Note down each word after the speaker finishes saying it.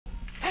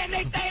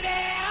and they stay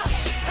there,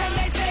 and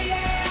they say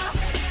yeah,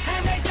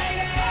 and they say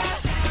yeah.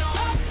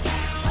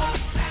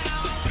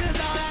 Cause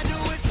all I do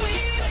is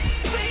win,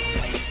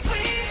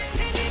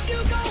 and if you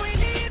going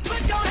in,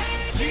 put your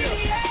hands in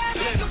the air,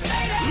 make them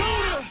stay there.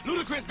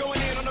 Ludacris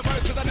going in on the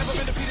verse, cause I never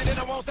been defeated and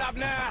I won't stop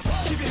now.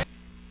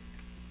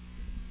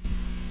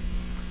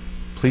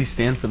 Please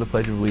stand for the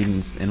Pledge of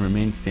Allegiance and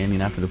remain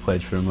standing after the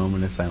pledge for a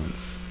moment of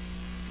silence.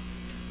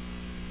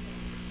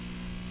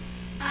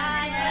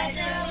 I pledge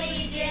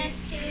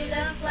allegiance to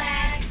the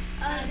flag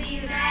of the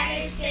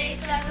United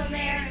States of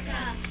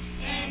America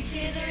and to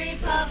the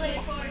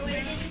republic for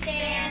which it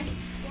stands,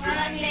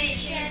 one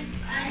nation,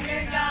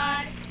 under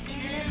God,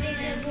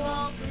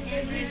 indivisible, with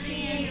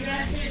liberty and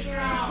justice for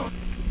all.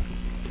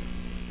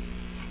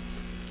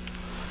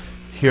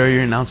 Here are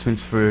your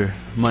announcements for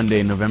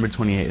Monday, November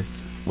 28th.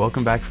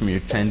 Welcome back from your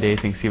 10-day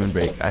Thanksgiving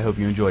break. I hope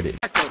you enjoyed it.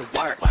 I go to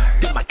work,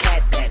 do my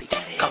cat daddy,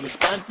 call me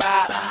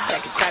SpongeBob,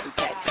 second Krabby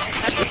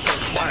Patty.